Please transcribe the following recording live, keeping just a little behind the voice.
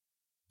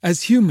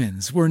As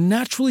humans, we're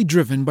naturally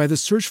driven by the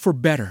search for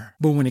better.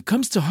 But when it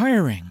comes to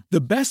hiring,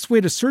 the best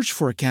way to search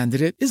for a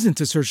candidate isn't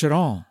to search at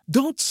all.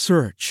 Don't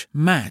search,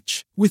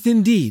 match with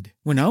Indeed.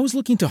 When I was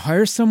looking to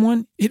hire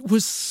someone, it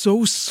was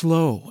so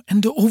slow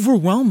and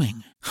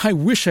overwhelming. I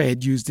wish I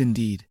had used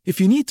Indeed.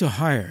 If you need to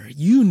hire,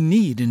 you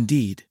need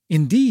Indeed.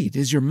 Indeed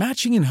is your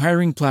matching and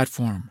hiring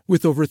platform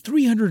with over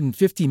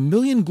 350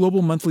 million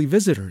global monthly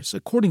visitors,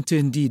 according to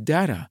Indeed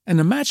data, and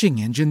a matching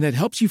engine that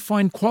helps you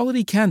find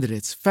quality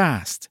candidates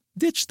fast.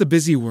 Ditch the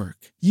busy work.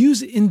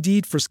 Use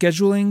Indeed for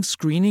scheduling,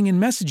 screening,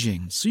 and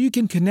messaging so you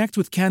can connect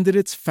with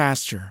candidates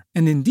faster.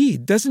 And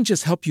Indeed doesn't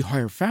just help you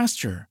hire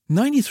faster.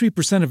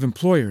 93% of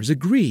employers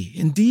agree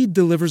Indeed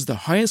delivers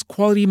the highest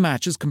quality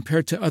matches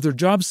compared to other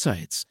job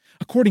sites,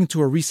 according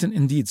to a recent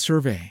Indeed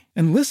survey.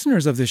 And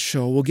listeners of this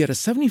show will get a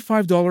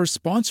 $75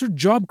 sponsored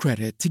job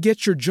credit to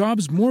get your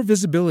jobs more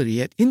visibility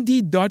at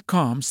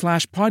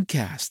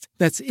Indeed.com/podcast.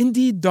 That's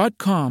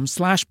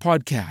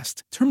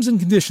Indeed.com/podcast. Terms and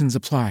conditions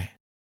apply.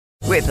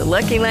 With the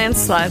Lucky Land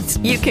Slots,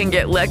 you can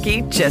get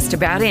lucky just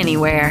about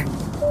anywhere.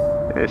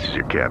 This is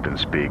your captain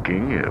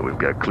speaking. We've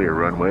got clear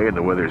runway and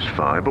the weather's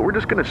fine, but we're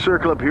just going to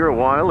circle up here a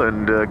while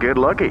and get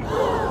lucky.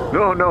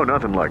 No,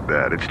 nothing like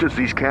that. It's just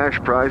these cash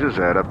prizes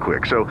add up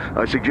quick. So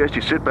I suggest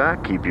you sit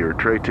back, keep your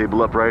tray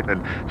table upright,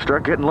 and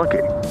start getting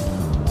lucky.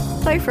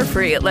 Play for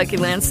free at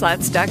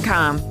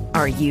LuckyLandSlots.com.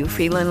 Are you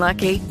feeling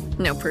lucky?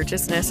 No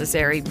purchase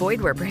necessary.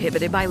 Void where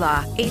prohibited by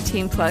law.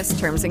 18 plus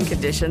terms and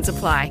conditions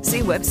apply.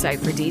 See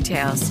website for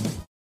details.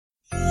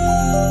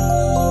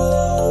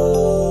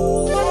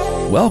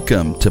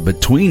 Welcome to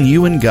Between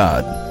You and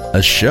God,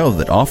 a show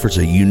that offers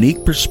a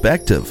unique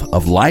perspective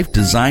of life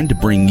designed to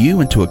bring you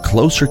into a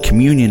closer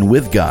communion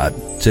with God.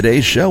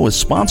 Today's show is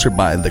sponsored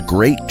by The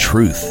Great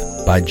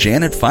Truth by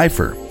Janet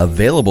Pfeiffer,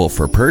 available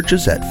for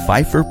purchase at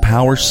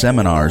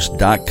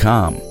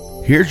PfeifferPowerSeminars.com.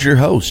 Here's your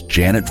host,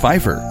 Janet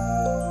Pfeiffer.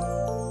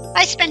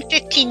 I spent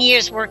 15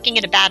 years working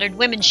at a battered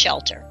women's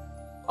shelter.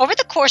 Over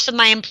the course of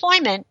my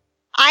employment,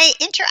 I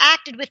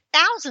interacted with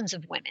thousands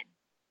of women.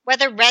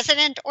 Whether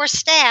resident or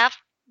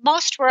staff,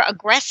 most were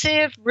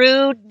aggressive,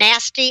 rude,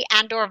 nasty,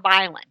 and or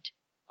violent.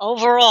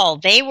 Overall,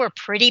 they were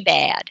pretty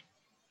bad.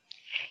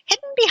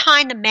 Hidden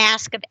behind the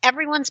mask of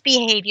everyone's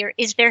behavior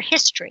is their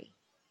history.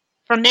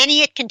 For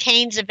many, it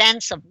contains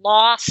events of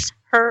loss,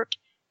 hurt,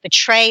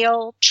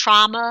 betrayal,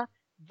 trauma,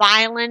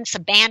 violence,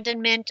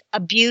 abandonment,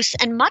 abuse,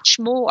 and much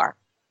more.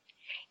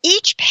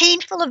 Each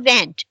painful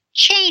event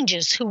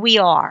changes who we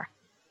are.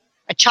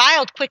 A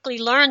child quickly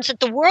learns that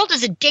the world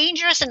is a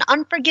dangerous and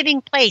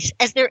unforgiving place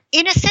as their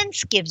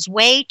innocence gives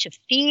way to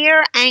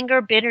fear,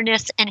 anger,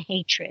 bitterness, and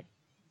hatred.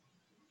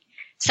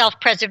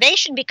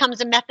 Self-preservation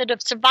becomes a method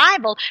of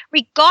survival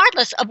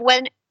regardless of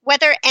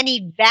whether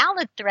any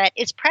valid threat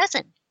is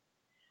present.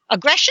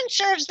 Aggression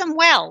serves them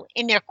well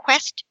in their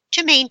quest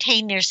to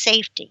maintain their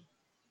safety.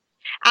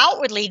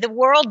 Outwardly, the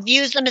world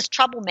views them as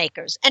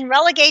troublemakers and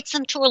relegates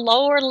them to a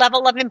lower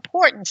level of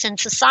importance in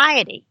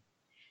society.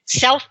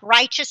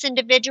 Self-righteous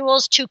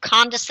individuals, too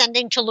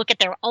condescending to look at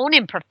their own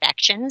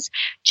imperfections,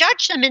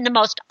 judge them in the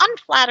most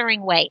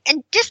unflattering way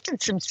and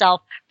distance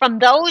themselves from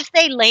those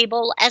they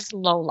label as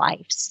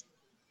lowlifes.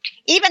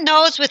 Even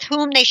those with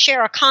whom they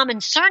share a common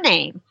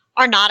surname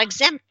are not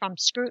exempt from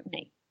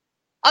scrutiny.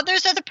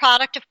 Others are the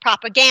product of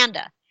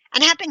propaganda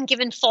and have been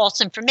given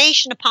false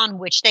information upon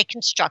which they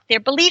construct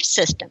their belief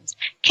systems,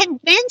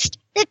 convinced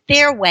that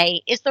their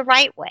way is the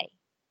right way.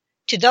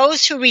 To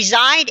those who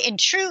reside in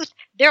truth,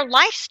 their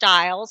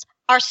lifestyles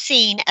are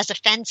seen as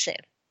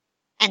offensive,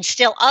 and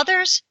still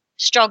others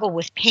struggle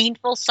with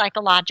painful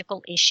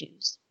psychological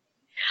issues.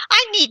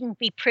 I needn't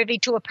be privy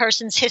to a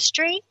person's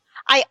history.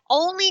 I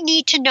only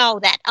need to know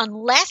that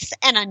unless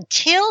and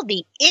until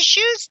the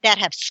issues that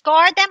have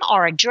scarred them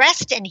are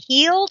addressed and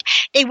healed,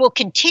 they will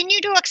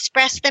continue to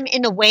express them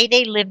in the way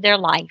they live their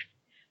life,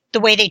 the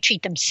way they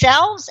treat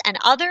themselves and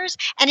others,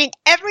 and in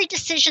every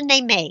decision they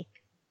make.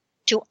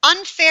 To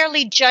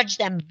unfairly judge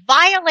them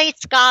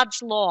violates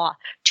God's law,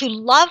 to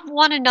love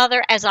one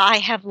another as I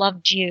have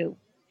loved you,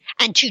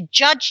 and to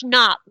judge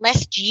not,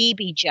 lest ye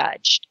be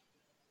judged.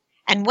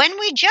 And when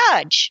we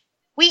judge,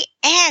 we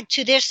add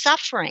to their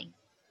suffering.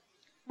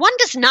 One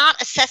does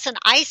not assess an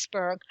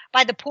iceberg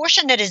by the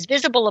portion that is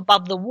visible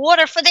above the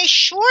water, for they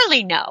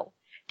surely know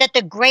that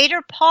the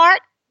greater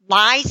part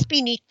lies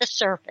beneath the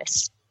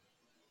surface.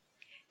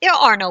 There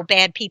are no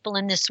bad people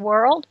in this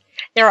world.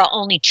 There are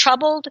only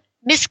troubled,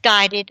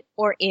 misguided,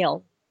 or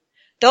ill.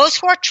 Those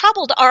who are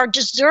troubled are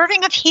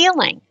deserving of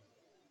healing.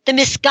 The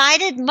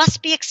misguided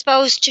must be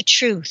exposed to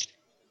truth.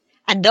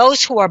 And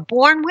those who are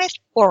born with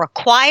or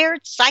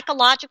acquired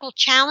psychological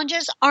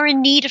challenges are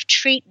in need of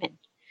treatment.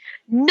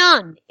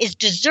 None is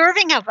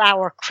deserving of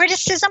our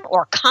criticism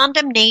or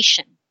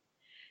condemnation.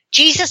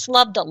 Jesus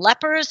loved the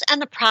lepers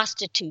and the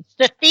prostitutes,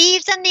 the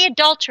thieves and the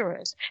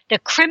adulterers, the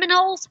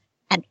criminals,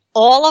 and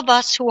all of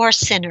us who are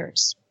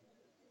sinners.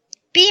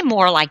 Be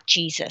more like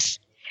Jesus.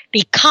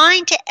 Be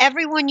kind to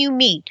everyone you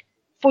meet,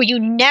 for you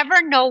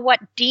never know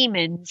what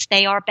demons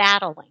they are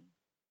battling.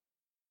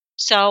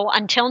 So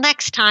until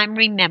next time,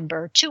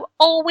 remember to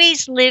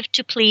always live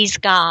to please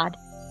God.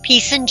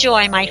 Peace and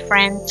joy, my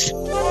friends.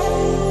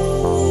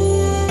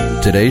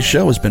 Today's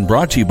show has been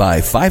brought to you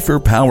by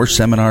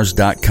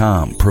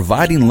PfeifferPowerSeminars.com,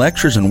 providing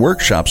lectures and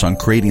workshops on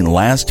creating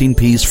lasting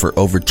peace for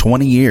over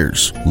 20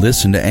 years.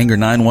 Listen to Anger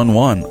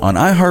 911 on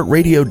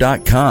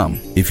iHeartRadio.com.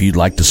 If you'd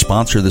like to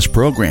sponsor this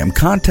program,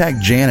 contact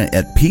Janet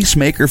at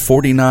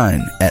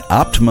Peacemaker49 at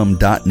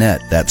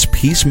Optimum.net. That's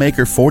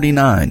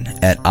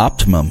Peacemaker49 at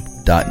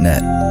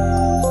Optimum.net.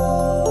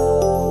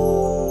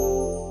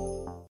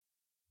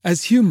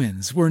 As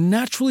humans, we're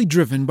naturally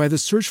driven by the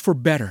search for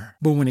better.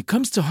 But when it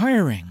comes to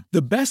hiring,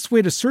 the best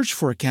way to search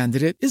for a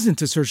candidate isn't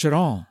to search at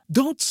all.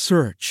 Don't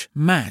search,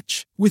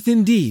 match with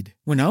Indeed.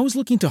 When I was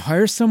looking to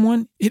hire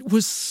someone, it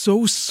was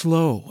so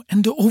slow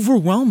and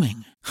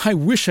overwhelming. I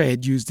wish I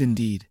had used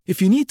Indeed.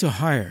 If you need to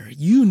hire,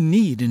 you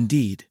need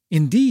Indeed.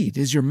 Indeed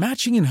is your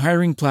matching and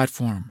hiring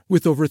platform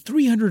with over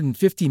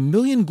 350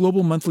 million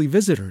global monthly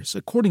visitors,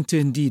 according to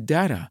Indeed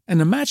data,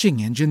 and a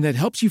matching engine that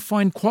helps you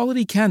find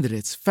quality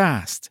candidates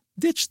fast.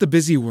 Ditch the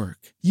busy work.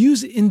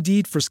 Use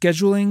Indeed for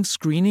scheduling,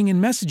 screening,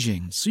 and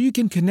messaging so you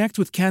can connect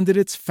with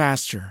candidates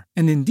faster.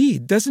 And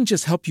Indeed doesn't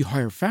just help you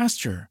hire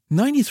faster.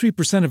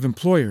 93% of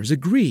employers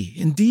agree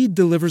Indeed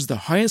delivers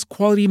the highest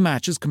quality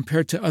matches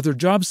compared to other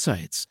job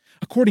sites,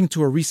 according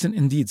to a recent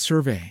Indeed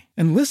survey.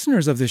 And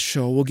listeners of this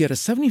show will get a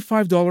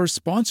 $75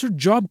 sponsored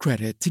job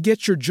credit to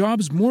get your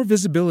jobs more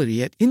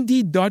visibility at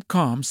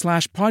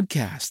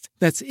Indeed.com/podcast.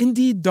 That's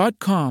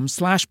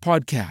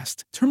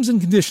Indeed.com/podcast. Terms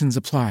and conditions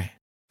apply.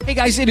 Hey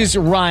guys, it is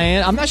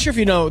Ryan. I'm not sure if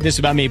you know this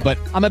about me, but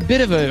I'm a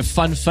bit of a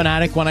fun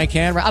fanatic when I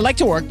can. I like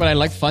to work, but I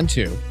like fun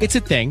too. It's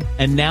a thing.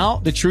 And now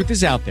the truth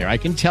is out there. I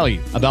can tell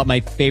you about my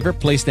favorite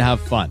place to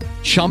have fun.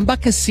 Chumba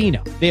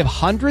Casino. They have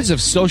hundreds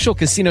of social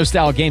casino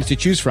style games to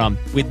choose from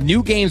with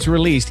new games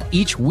released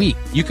each week.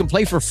 You can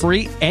play for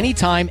free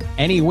anytime,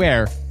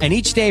 anywhere. And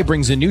each day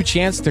brings a new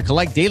chance to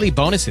collect daily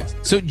bonuses.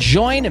 So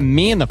join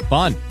me in the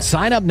fun.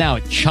 Sign up now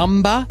at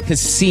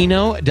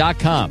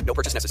ChumbaCasino.com. No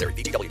purchase necessary.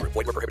 VGW Group.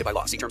 Void where prohibited by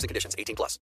law. See terms and conditions. 18+.